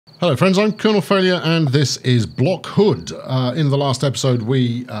Hello friends, I'm Colonel Failure and this is Block Hood. In the last episode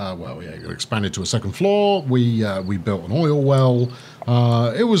we expanded to a second floor, we built an oil well.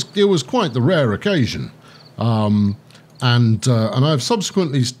 It was quite the rare occasion. And I've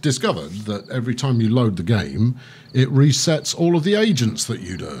subsequently discovered that every time you load the game, it resets all of the agents that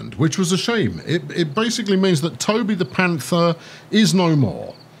you'd earned, which was a shame. It basically means that Toby the Panther is no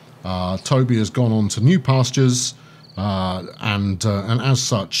more. Toby has gone on to new pastures. And as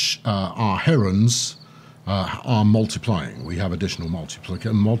such, our herons are multiplying. We have additional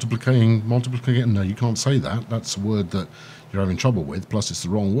multiplying. No, you can't say that. That's a word that you're having trouble with. Plus, it's the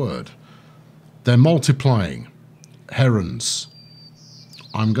wrong word. They're multiplying. Herons.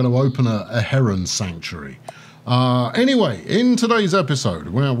 I'm going to open a heron sanctuary. Anyway, in today's episode,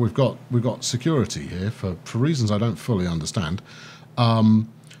 well, we've got security here for reasons I don't fully understand.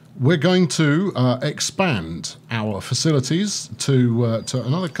 We're going to expand our facilities to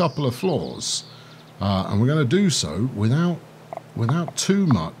another couple of floors, and we're going to do so without too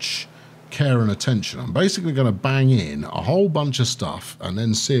much care and attention. I'm basically going to bang in a whole bunch of stuff and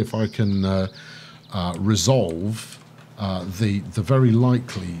then see if I can resolve the very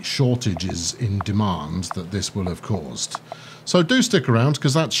likely shortages in demand that this will have caused. So do stick around,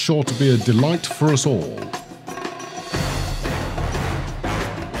 because that's sure to be a delight for us all.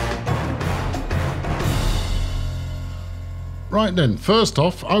 Right then, first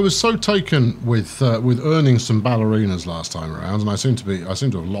off, I was so taken with earning some ballerinas last time around, and I seem to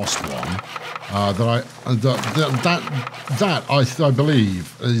have lost one. I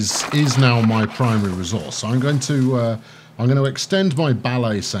believe is now my primary resource. So I'm going to extend my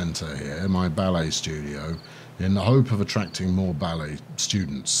ballet centre here, my ballet studio, in the hope of attracting more ballet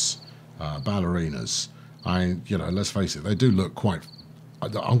students, ballerinas. Let's face it, they do look quite.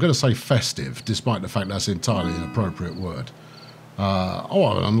 I'm going to say festive, despite the fact that's entirely an inappropriate word.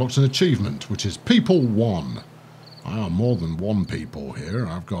 I've unlocked an achievement, which is People 1. I have more than one people here.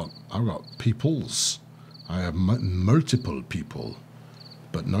 I've got peoples. I have multiple people,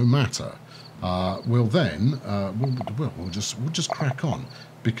 but no matter. We'll just crack on,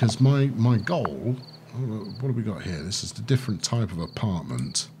 because my goal. What have we got here? This is a different type of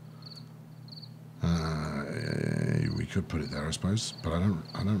apartment. We could put it there, I suppose, but I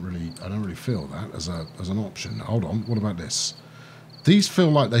don't really feel that as an option. Hold on. What about this? These feel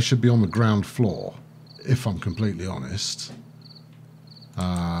like they should be on the ground floor, if I'm completely honest.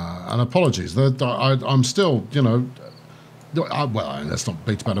 And apologies, I'm still, well, let's not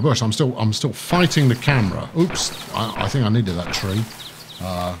beat about the bush. I'm still fighting the camera. Oops, I think I needed that tree.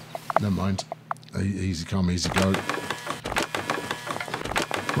 Never mind. Easy come, easy go.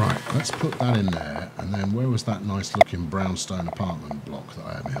 Right, let's put that in there. And then where was that nice looking brownstone apartment block that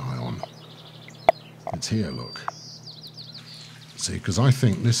I had my eye on? It's here, look. See, because I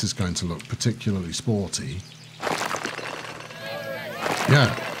think this is going to look particularly sporty.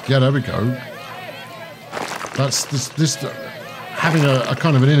 Yeah, there we go. That's this having a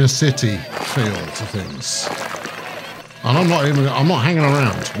kind of an inner city feel to things. And I'm not hanging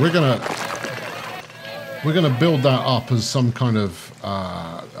around. We're gonna build that up as some kind of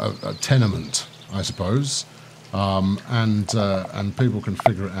a tenement, I suppose, and people can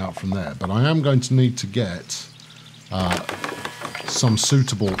figure it out from there. But I am going to need to get some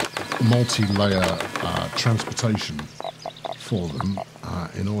suitable multi-layer transportation for them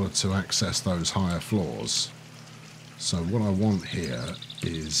in order to access those higher floors. So what I want here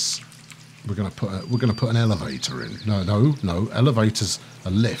is we're going to put an elevator in. No, elevator's a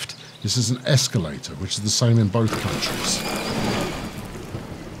lift. This is an escalator, which is the same in both countries.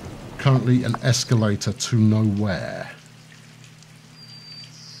 Currently an escalator to nowhere.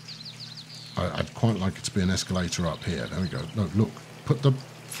 I'd quite like it to be an escalator up here. There we go. No, look,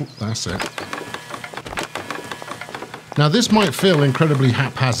 that's it. Now this might feel incredibly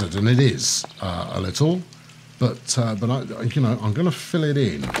haphazard, and it is a little, but I'm going to fill it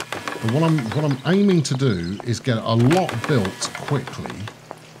in. But what I'm aiming to do is get a lot built quickly,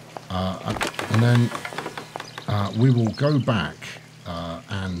 and then we will go back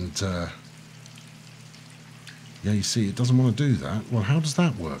and yeah, you see, it doesn't want to do that. Well, how does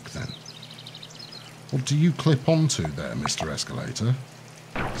that work then? What do you clip onto there, Mr. Escalator?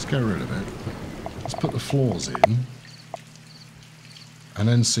 Let's get rid of it. Let's put the floors in. And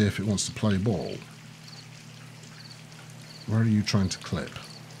then see if it wants to play ball. Where are you trying to clip?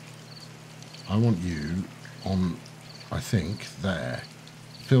 I want you on, I think, there.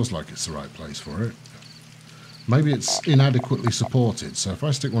 Feels like it's the right place for it. Maybe it's inadequately supported, so if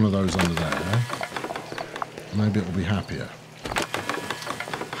I stick one of those under there, maybe it'll be happier.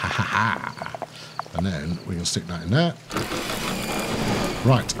 Ha ha ha! And then we can stick that in there.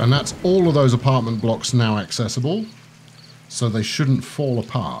 Right, and that's all of those apartment blocks now accessible, so they shouldn't fall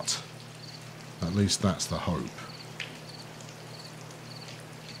apart. At least that's the hope.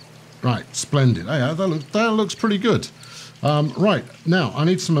 Right, splendid. Hey, that looks pretty good. Right, now I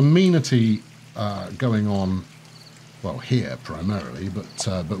need some amenity going on, well, here primarily, but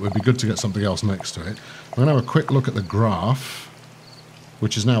it would be good to get something else next to it. We're going to have a quick look at the graph,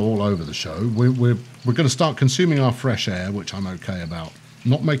 which is now all over the show. We're going to start consuming our fresh air, which I'm okay about.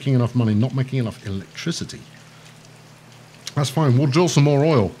 Not making enough money, not making enough electricity. That's fine. We'll drill some more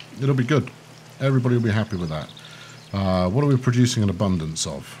oil. It'll be good. Everybody will be happy with that. What are we producing an abundance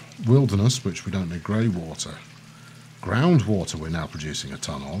of? Wilderness, which we don't need. Grey water. Groundwater we're now producing a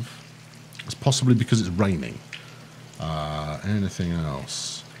ton of. It's possibly because it's raining. Anything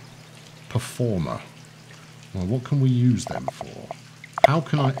else? Performer. Well, what can we use them for? How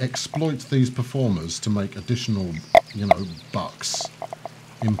can I exploit these performers to make additional, you know, bucks?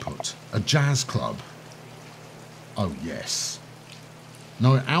 Input. A jazz club. Oh, yes.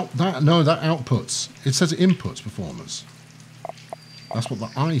 No, that outputs. It says it inputs performers. That's what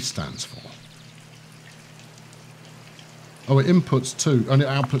the I stands for. Oh, it inputs too, and it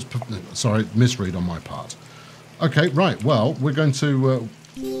outputs... Sorry, misread on my part. Okay, right, well, we're going to...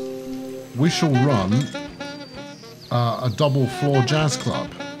 we shall run a double floor jazz club.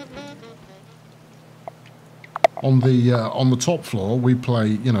 On the top floor, we play,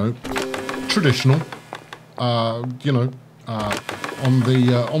 you know, traditional. You know, on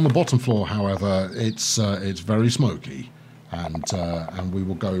the bottom floor, however, it's very smoky, and we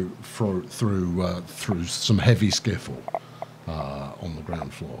will go through some heavy skiffle on the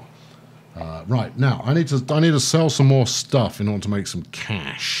ground floor. Right now, I need to sell some more stuff in order to make some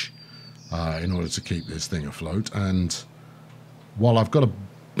cash, in order to keep this thing afloat. And while I've got a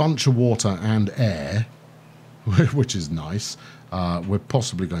bunch of water and air, which is nice, we're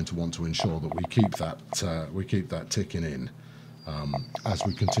possibly going to want to ensure that we keep that ticking in as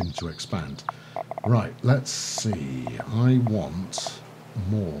we continue to expand. Right, let's see. I want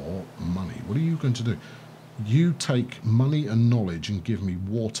more money. What are you going to do? You take money and knowledge and give me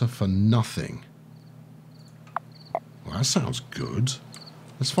water for nothing. Well, that sounds good.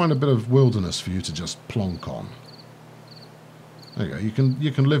 Let's find a bit of wilderness for you to just plonk on. There you go.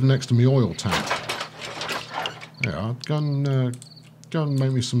 You can live next to me oil tank. Yeah, go and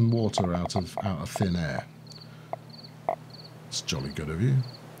make me some water out of thin air. It's jolly good of you.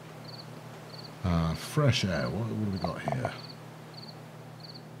 Fresh air. What have we got here?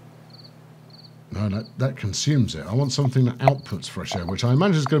 No, that consumes it. I want something that outputs fresh air, which I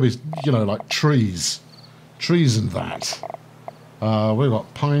imagine is going to be, you know, like trees and that. We've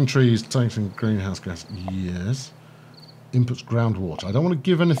got pine trees, tanks and greenhouse gas. Yes. Inputs groundwater. I don't want to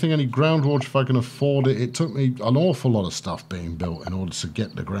give anything any groundwater if I can afford it. It took me an awful lot of stuff being built in order to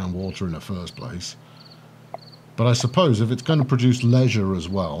get the groundwater in the first place. But I suppose if it's going to produce leisure as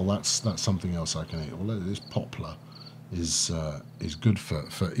well, that's something else I can eat. Well, this poplar is good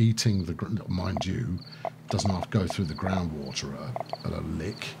for eating the. Mind you, doesn't have to go through the groundwater at a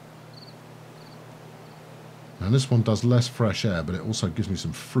lick. Now this one does less fresh air, but it also gives me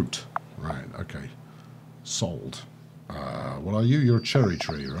some fruit. Right. Okay. Sold. What are you? You're a cherry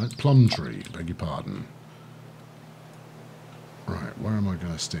tree, right? Plum tree. Beg your pardon. Right. Where am I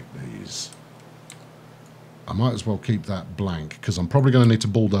going to stick these? I might as well keep that blank, because I'm probably going to need to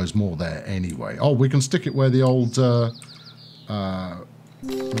bulldoze more there anyway. Oh, we can stick it where the old wind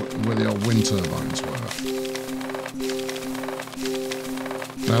turbines were.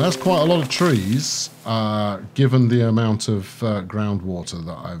 Now that's quite a lot of trees, given the amount of groundwater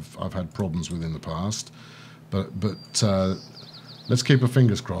that I've had problems with in the past. But let's keep our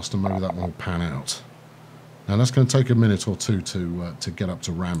fingers crossed, and maybe that one will pan out. Now that's going to take a minute or two to get up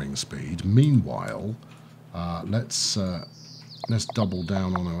to ramming speed. Meanwhile, let's double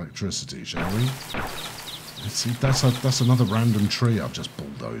down on electricity, shall we? Let's see, that's another random tree I've just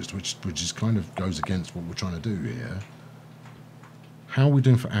bulldozed, which is kind of goes against what we're trying to do here. How are we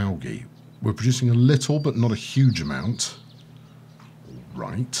doing for algae? We're producing a little, but not a huge amount.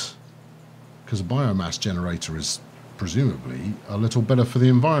 Right. Because a biomass generator is presumably a little better for the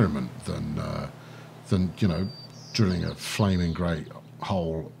environment than you know, drilling a flaming great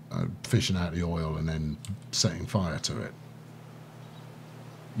hole, fishing out the oil, and then setting fire to it.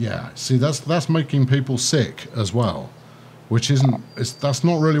 Yeah, see, that's making people sick as well, which that's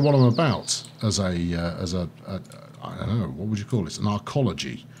not really what I'm about as a I don't know, what would you call it? An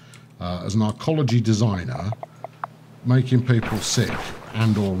arcology. As an arcology designer, making people sick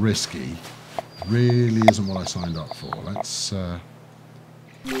and or risky really isn't what I signed up for. Let's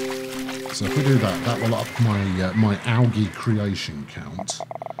So if we do that, that will up my my algae creation count,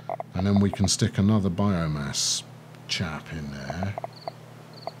 and then we can stick another biomass chap in there.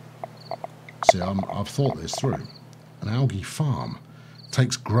 See, I've thought this through. An algae farm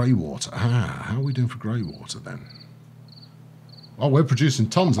takes grey water. Ah, how are we doing for grey water then? Oh, we're producing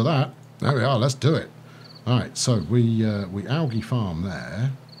tons of that. There we are. Let's do it. All right, so we algae farm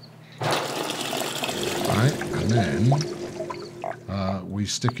there. All right, and then we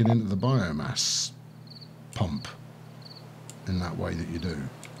stick it into the biomass pump in that way that you do.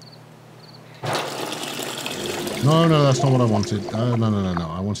 No, that's not what I wanted. No.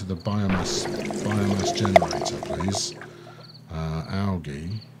 I wanted the biomass generator, please.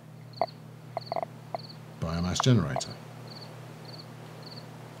 Algae biomass generator.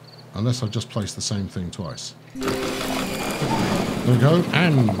 Unless I've just placed the same thing twice. There we go.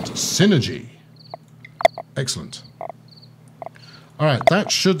 And synergy. Excellent. Alright, that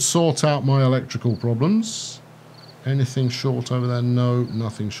should sort out my electrical problems. Anything short over there? No,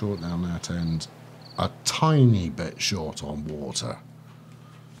 nothing short down that end. A tiny bit short on water.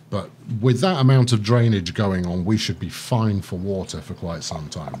 But with that amount of drainage going on, we should be fine for water for quite some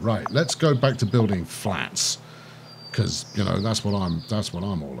time. Right, let's go back to building flats. Because, you know, that's what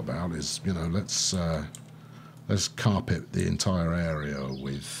I'm all about, is, you know, let's carpet the entire area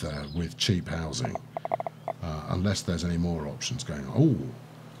with cheap housing. Unless there's any more options going on. Oh,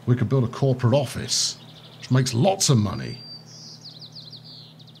 we could build a corporate office, which makes lots of money.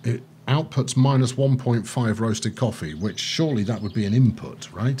 It outputs minus 1.5 roasted coffee, which surely that would be an input,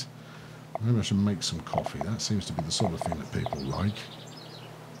 right? Maybe I should make some coffee. That seems to be the sort of thing that people like.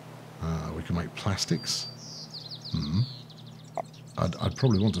 We can make plastics. I'd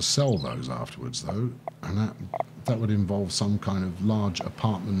probably want to sell those afterwards, though, and that would involve some kind of large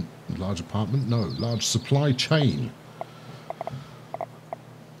supply chain.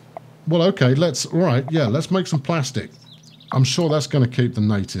 Well, okay, let's make some plastic. I'm sure that's going to keep the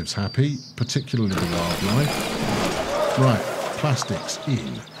natives happy, particularly the wildlife. Right, plastics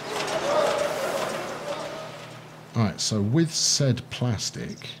in. Alright, so with said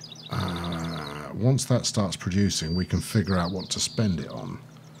plastic, once that starts producing, we can figure out what to spend it on.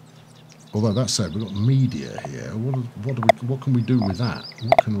 Although that said, we've got media here. What can we do with that?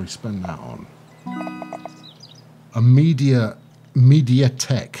 What can we spend that on? A MediaTek.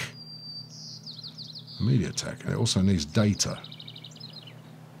 MediaTek, and it also needs data.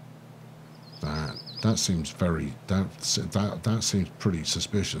 That seems that seems pretty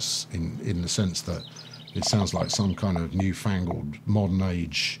suspicious in the sense that it sounds like some kind of newfangled modern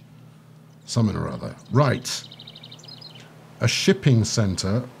age something or other. Right. A shipping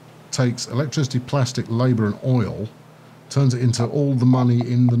centre takes electricity, plastic, labour and oil, turns it into all the money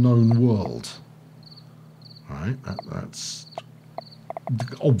in the known world. Right, that's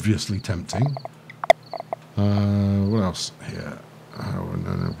obviously tempting. What else here?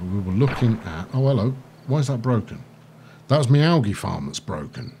 No, we were looking at... Oh, hello. Why is that broken? That was my algae farm that's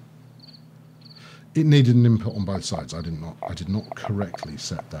broken. It needed an input on both sides. I did not correctly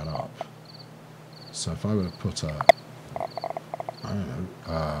set that up. So if I were to put I don't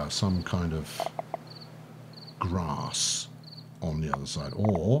know, some kind of grass on the other side,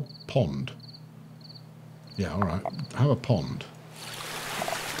 or pond. Yeah, all right. Have a pond.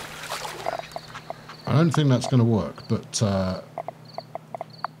 I don't think that's going to work, but I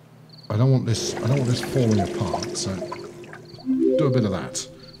don't want this falling apart. So do a bit of that.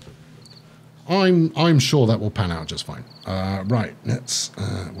 I'm sure that will pan out just fine. Right, let's.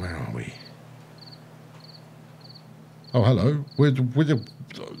 Where are we? Oh, hello.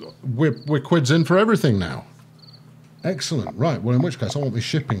 We're quids in for everything now. Excellent. Right. Well, in which case, I want the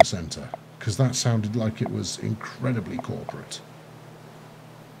shipping centre, because that sounded like it was incredibly corporate.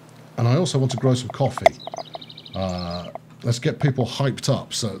 And I also want to grow some coffee. Let's get people hyped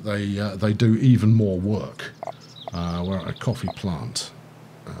up so that they do even more work. We're at a coffee plant.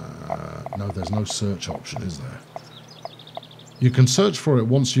 No, there's no search option, is there? You can search for it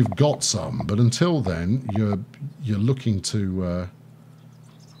once you've got some, but until then, you're looking to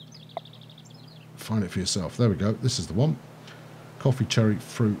find it for yourself. There we go. This is the one. Coffee, cherry,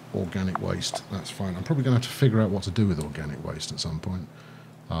 fruit, organic waste. That's fine. I'm probably going to have to figure out what to do with organic waste at some point.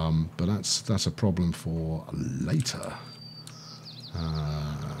 But that's a problem for later.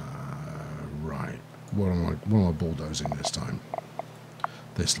 Right. What am I bulldozing this time?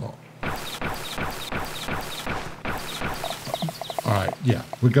 This lot. All right. Yeah,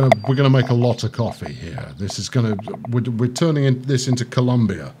 we're gonna make a lot of coffee here. This is we're turning this into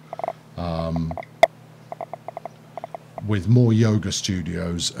Colombia, with more yoga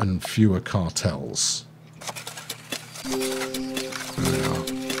studios and fewer cartels. There we are.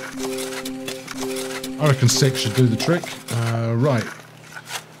 I reckon 6 should do the trick. Right.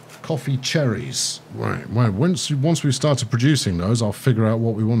 Coffee cherries. Right. Well, once we started producing those, I'll figure out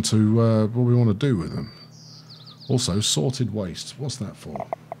what we want to do with them. Also, sorted waste. What's that for?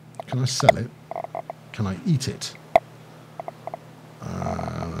 Can I sell it? Can I eat it?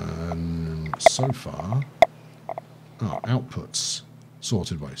 So far, outputs.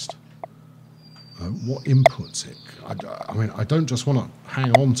 Sorted waste. What inputs it? I mean, I don't just want to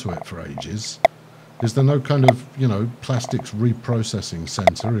hang on to it for ages. Is there no kind of, you know, plastics reprocessing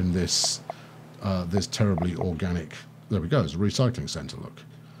centre in this this terribly organic? There we go. It's a recycling centre. Look,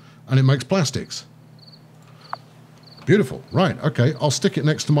 and it makes plastics. Beautiful. Right. Okay. I'll stick it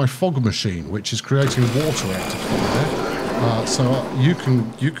next to my fog machine, which is creating water out of thin air. So you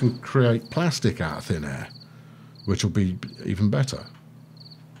can create plastic out of thin air, which will be even better.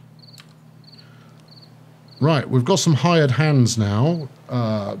 Right, we've got some hired hands now,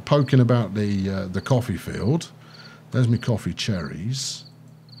 poking about the coffee field. There's me coffee cherries.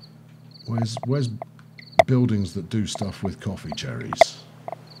 Where's buildings that do stuff with coffee cherries?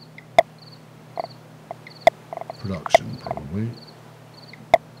 Production, probably.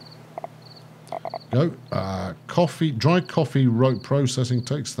 Go. Coffee, dry coffee rope processing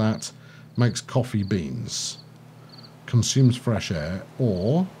takes that, makes coffee beans, consumes fresh air,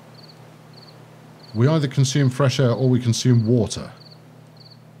 or we either consume fresh air or we consume water.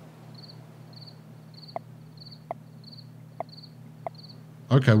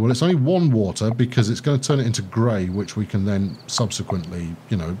 Okay, well, it's only one water because it's going to turn it into grey, which we can then subsequently,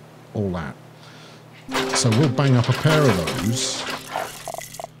 you know, all that. So we'll bang up a pair of those,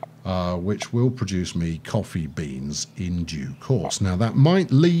 which will produce me coffee beans in due course. Now, that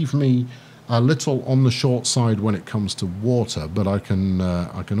might leave me a little on the short side when it comes to water, but I can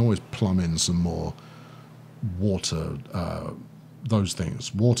always plumb in some more water, those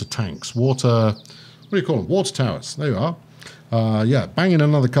things, water tanks, water, what do you call them? Water towers. There you are. Yeah, bang in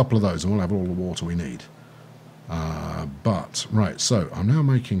another couple of those and we'll have all the water we need. But, right, so I'm now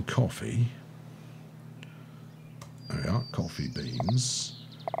making coffee. There we are, coffee beans.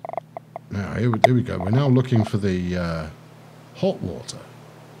 Now, here we go. We're now looking for the hot water.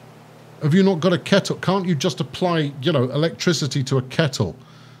 Have you not got a kettle? Can't you just apply, you know, electricity to a kettle?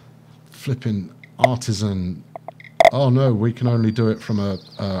 Flipping artisan. Oh no, we can only do it from a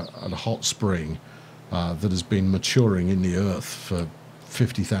hot spring that has been maturing in the earth for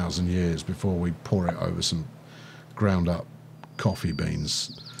 50,000 years before we pour it over some ground up coffee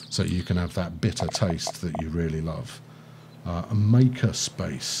beans so you can have that bitter taste that you really love. A maker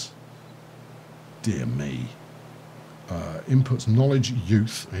space. Dear me. Inputs, knowledge,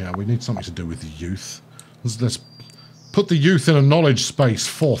 youth. Yeah, we need something to do with the youth. Let's put the youth in a knowledge space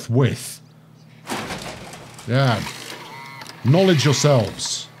forthwith. Yeah. Knowledge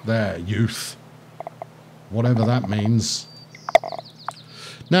yourselves. There, youth. Whatever that means.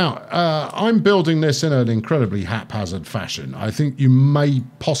 Now, I'm building this in an incredibly haphazard fashion. I think you may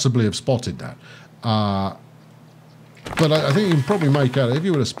possibly have spotted that. But I think you can probably make out, if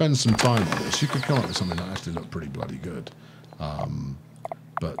you were to spend some time on this, you could come up with something that actually looked pretty bloody good. I'm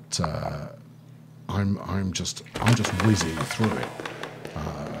just whizzing through it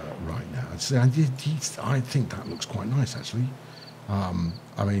right now. See, I think that looks quite nice, actually. I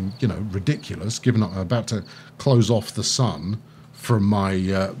mean, you know, ridiculous, given I'm about to close off the sun from my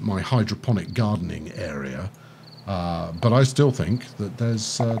my hydroponic gardening area, but I still think that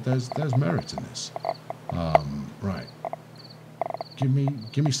there's merit in this. Right, give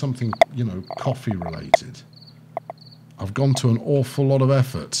me something, you know, coffee related. I've gone to an awful lot of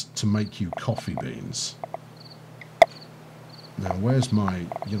effort to make you coffee beans. Now, where's my,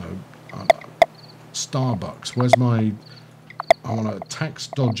 you know, Starbucks? Where's my? I want a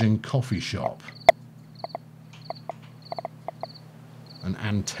tax-dodging coffee shop. An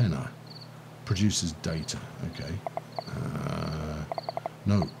antenna produces data. Okay.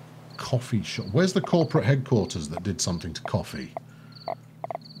 No, coffee shop. Where's the corporate headquarters that did something to coffee?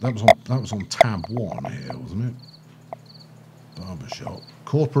 That was on tab 1 here, wasn't it? Barbershop.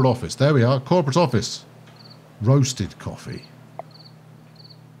 Corporate office. There we are. Corporate office. Roasted coffee.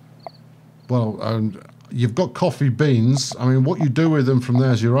 Well, you've got coffee beans. I mean, what you do with them from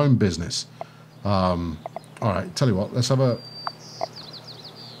there is your own business. All right, tell you what. Let's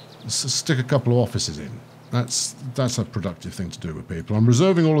stick a couple of offices in. That's a productive thing to do with people. I'm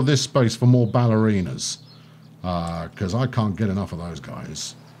reserving all of this space for more ballerinas because I can't get enough of those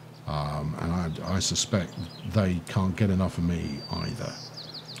guys. And I suspect they can't get enough of me either.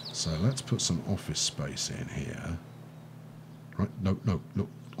 So let's put some office space in here. Right, no, look,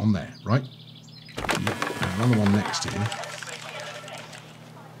 on there, right? Another one next to you.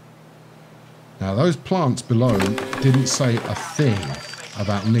 Now, those plants below didn't say a thing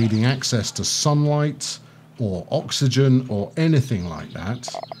about needing access to sunlight or oxygen or anything like that.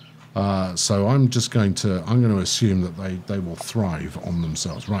 So I'm going to assume that they will thrive on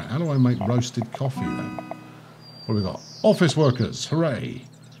themselves. Right, how do I make roasted coffee then? What have we got? Office workers, hooray!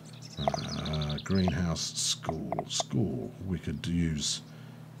 Greenhouse, school. We could use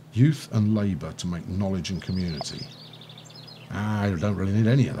youth and labour to make knowledge and community. I don't really need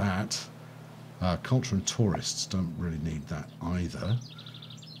any of that. Culture and tourists don't really need that either.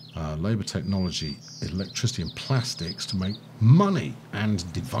 Labour, technology, electricity and plastics to make money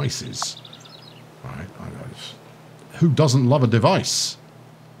and devices. Right, who doesn't love a device?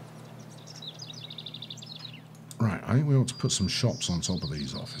 Right, I think we ought to put some shops on top of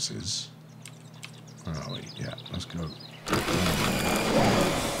these offices. Where are we? Yeah, let's go. And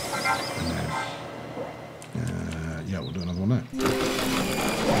then, yeah, we'll do another one there.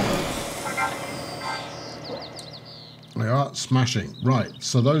 They are smashing. Right,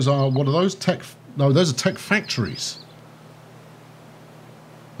 so those are, what are those? No, those are tech factories.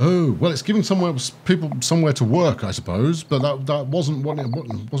 Oh, well, it's giving people somewhere to work, I suppose, but that wasn't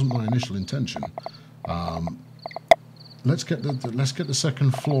my initial intention. Let's get the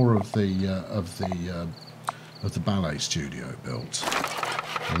second floor of the ballet studio built,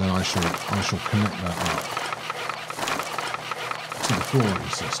 and then I shall connect that up to the flooring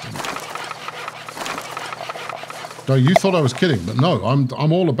system. No, you thought I was kidding, but no,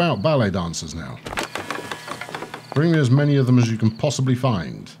 I'm all about ballet dancers now. Bring me as many of them as you can possibly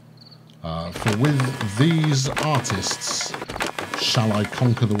find, for with these artists shall I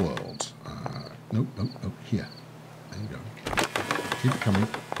conquer the world. Nope, here. There you go. Keep it coming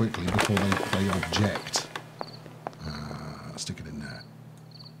quickly before they object. Stick it in there.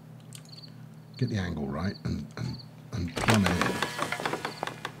 Get the angle right and plumb it in.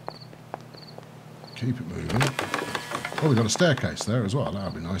 Keep it moving. Oh, we've got a staircase there as well. That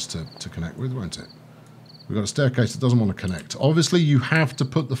would be nice to connect with, won't it? We've got a staircase that doesn't want to connect. Obviously, you have to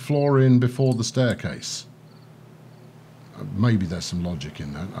put the floor in before the staircase. Maybe there's some logic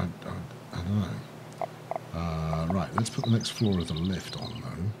in that. I don't know. Right, let's put the next floor of the lift on,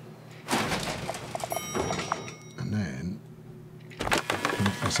 though. And then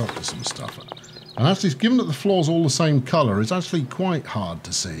connect this up to some stuff. And actually, given that the floor's all the same colour, it's actually quite hard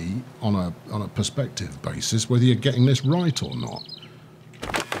to see on a perspective basis whether you're getting this right or not.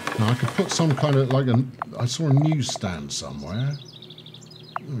 Now, I could put some kind of, I saw a newsstand somewhere.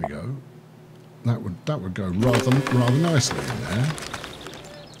 There we go. That would go rather nicely in there.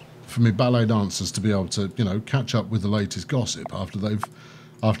 For me ballet dancers to be able to, catch up with the latest gossip after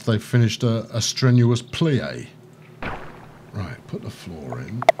they've finished a strenuous plie. Right, put the floor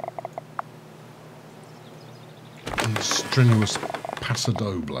in. And strenuous paso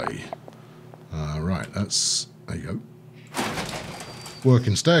doble. Right, there you go.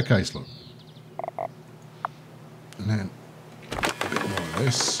 Working staircase, look. And then a bit more of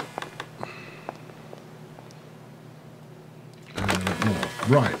this.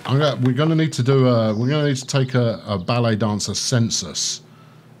 Right, we're going to need to do we're going to need to take a ballet dancer census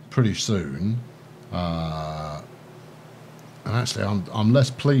pretty soon. And actually, I'm less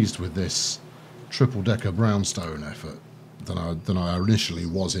pleased with this triple-decker brownstone effort than I initially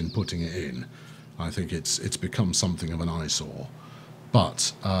was in putting it in. I think it's become something of an eyesore.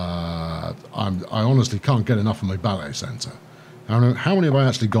 But I honestly can't get enough of my ballet centre. I don't know how many have I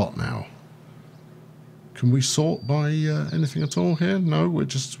actually got now. Can we sort by anything at all here? No, we're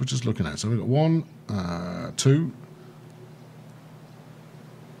just looking at it. So we've got 1, 2,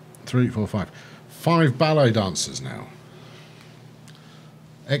 3, 4, 5. 5 ballet dancers now.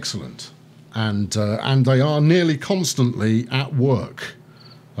 Excellent. And they are nearly constantly at work,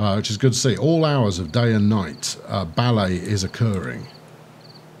 which is good to see. All hours of day and night, ballet is occurring.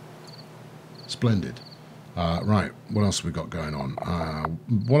 Splendid. Right, what else have we got going on?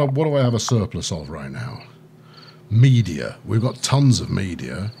 What do I have a surplus of right now? Media. We've got tons of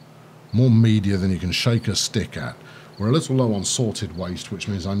media. More media than you can shake a stick at. We're a little low on sorted waste, which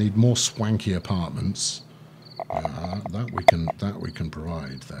means I need more swanky apartments. That we can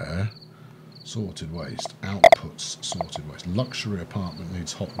provide there. Sorted waste. Outputs. Sorted waste. Luxury apartment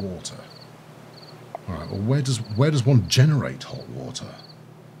needs hot water. All right. Well, where does one generate hot water?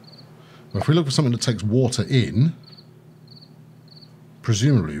 Well, if we look for something that takes water in,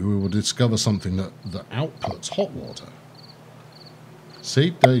 presumably we will discover something that outputs hot water.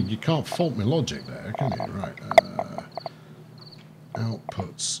 See, you can't fault my logic there, can you? Right.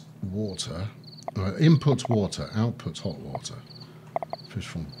 Outputs water. Inputs water. Outputs hot water. Fish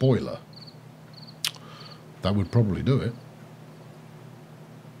from boiler. That would probably do it.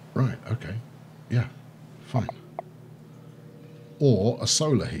 Right. Okay. Yeah, fine. Or a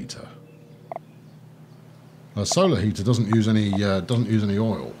solar heater. A solar heater doesn't use any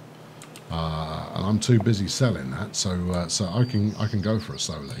oil, and I'm too busy selling that, so so I can go for a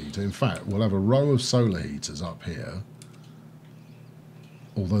solar heater. In fact, we'll have a row of solar heaters up here,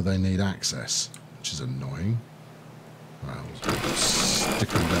 although they need access, which is annoying. Right, we'll stick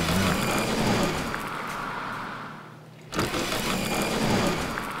them down there.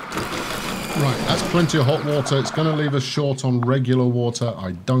 Right, that's plenty of hot water. It's going to leave us short on regular water,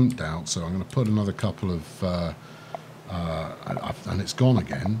 I don't doubt, so I'm going to put another couple of... and it's gone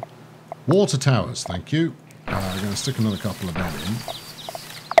again. Water towers, thank you. I'm going to stick another couple of them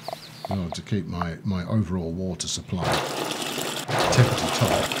in order to keep my overall water supply tippity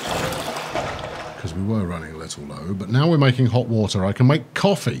top, because we were running a little low. But now we're making hot water. I can make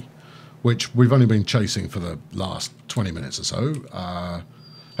coffee, which we've only been chasing for the last 20 minutes or so.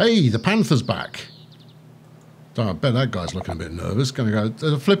 Hey, the panther's back. Oh, I bet that guy's looking a bit nervous. Going to go,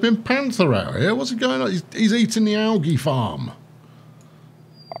 there's a flipping panther out here. What's he going on? He's eating the algae farm.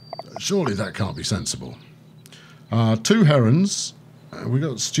 Surely that can't be sensible. 2 herons. We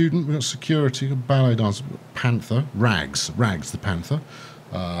got student, we got security, we got ballet dancer, panther, Rags the panther.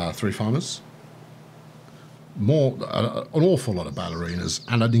 3 farmers. More, an awful lot of ballerinas,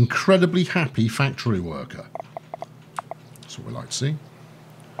 and an incredibly happy factory worker. That's what we like to see.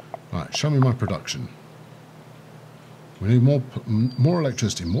 Right, show me my production. We need more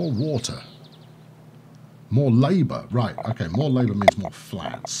electricity, more water, more labour. Right, okay, more labour means more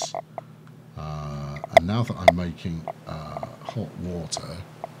flats. And now that I'm making hot water,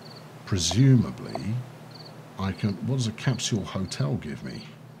 presumably I can... What does a capsule hotel give me?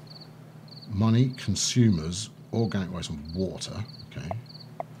 Money, consumers, organic waste and water. Okay.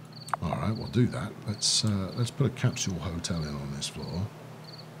 All right, we'll do that. Let's put a capsule hotel in on this floor,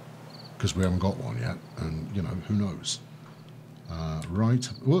 because we haven't got one yet, and, you know, who knows. Right,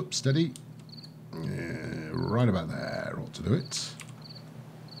 whoops, steady. Yeah, right about there, ought to do it.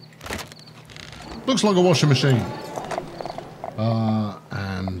 Looks like a washing machine.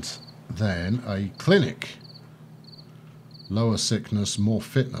 And then a clinic. Lower sickness, more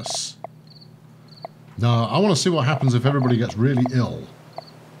fitness. Now, I want to see what happens if everybody gets really ill.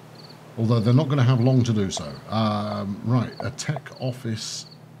 Although they're not going to have long to do so. Right, a tech office.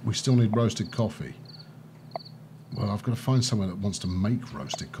 We still need roasted coffee. Well, I've got to find someone that wants to make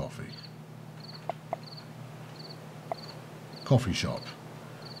roasted coffee. Coffee shop.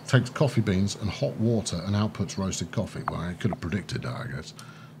 Takes coffee beans and hot water and outputs roasted coffee. Well, I could have predicted that, I guess.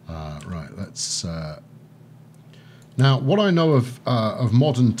 Right, let's... Now, what I know of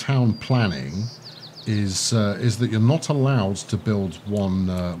modern town planning is that you're not allowed to build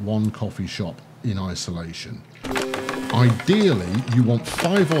one coffee shop in isolation. Ideally, you want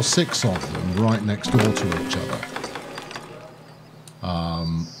 5 or 6 of them right next door to each other.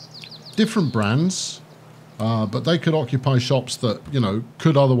 Different brands, but they could occupy shops that, you know,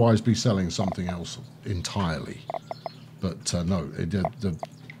 could otherwise be selling something else entirely. But no, the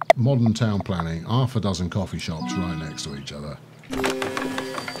modern town planning, half a dozen coffee shops right next to each other.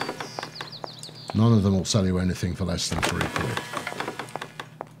 None of them will sell you anything for less than 3 quid.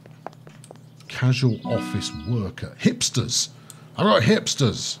 Casual office worker. Hipsters. I've got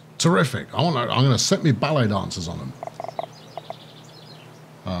hipsters. Terrific. I'm going to set me ballet dancers on them.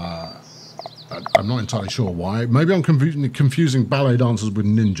 I'm not entirely sure why. Maybe I'm confusing ballet dancers with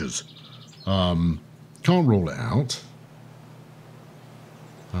ninjas. Can't rule it out.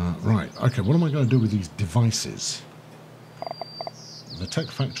 Right. Okay, what am I going to do with these devices? The tech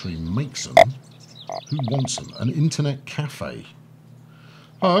factory makes them. Who wants them? An internet cafe.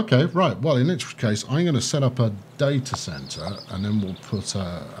 Oh, okay, right. Well, in which case, I'm going to set up a data center, and then we'll put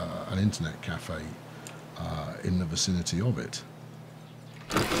an internet cafe in the vicinity of it.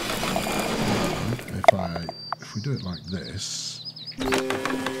 If we do it like this,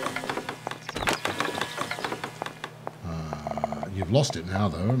 you've lost it now,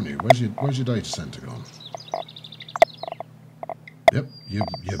 though, haven't you? Where's your data center gone? Yep,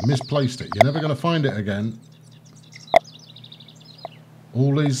 you've misplaced it. You're never going to find it again.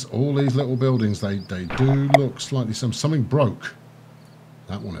 All these little buildings, they do look slightly... Something broke.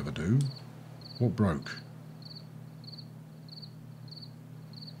 That will never do. What broke?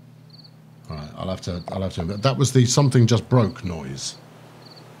 Alright, I'll have to... That was the something just broke noise.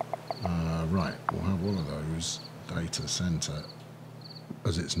 Right, we'll have one of those. Data center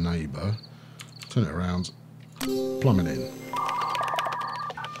as its neighbour. Turn it around. Plumb it in.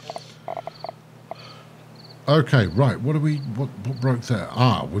 Okay, right, what broke there?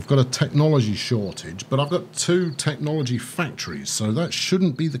 Ah, we've got a technology shortage, but I've got 2 technology factories, so that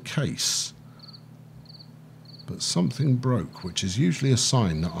shouldn't be the case. but something broke, which is usually a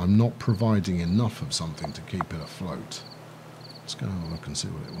sign that I'm not providing enough of something to keep it afloat. Let's go have a look and see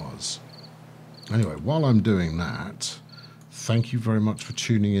what it was. Anyway, while I'm doing that, thank you very much for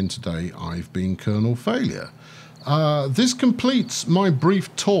tuning in today. I've been Colonel Failure. This completes my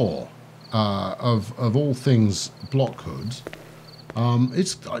brief tour of all things Blockhood.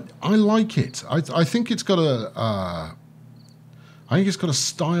 I like it. I think it's got a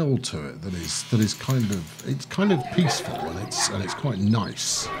style to it that is kind of peaceful, and it's quite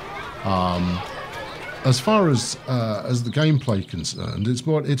nice. As far as the gameplay concerned, it's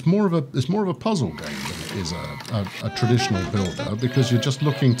more of a puzzle game than it is a traditional builder, because you're just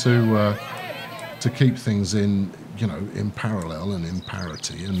looking to keep things in parallel and in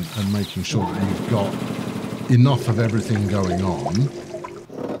parity, and making sure that you've got enough of everything going on.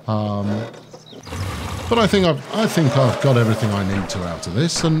 But I think I've got everything I need to out of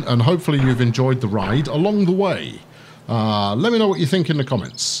this, and hopefully you've enjoyed the ride along the way. Let me know what you think in the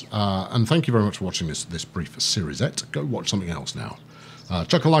comments, and thank you very much for watching this brief seriesette. Go watch something else now.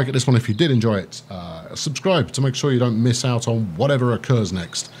 Chuck a like at this one if you did enjoy it. Subscribe to make sure you don't miss out on whatever occurs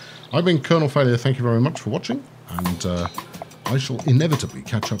next. I've been Colonel Failure. Thank you very much for watching, and I shall inevitably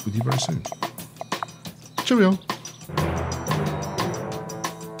catch up with you very soon. Cheerio.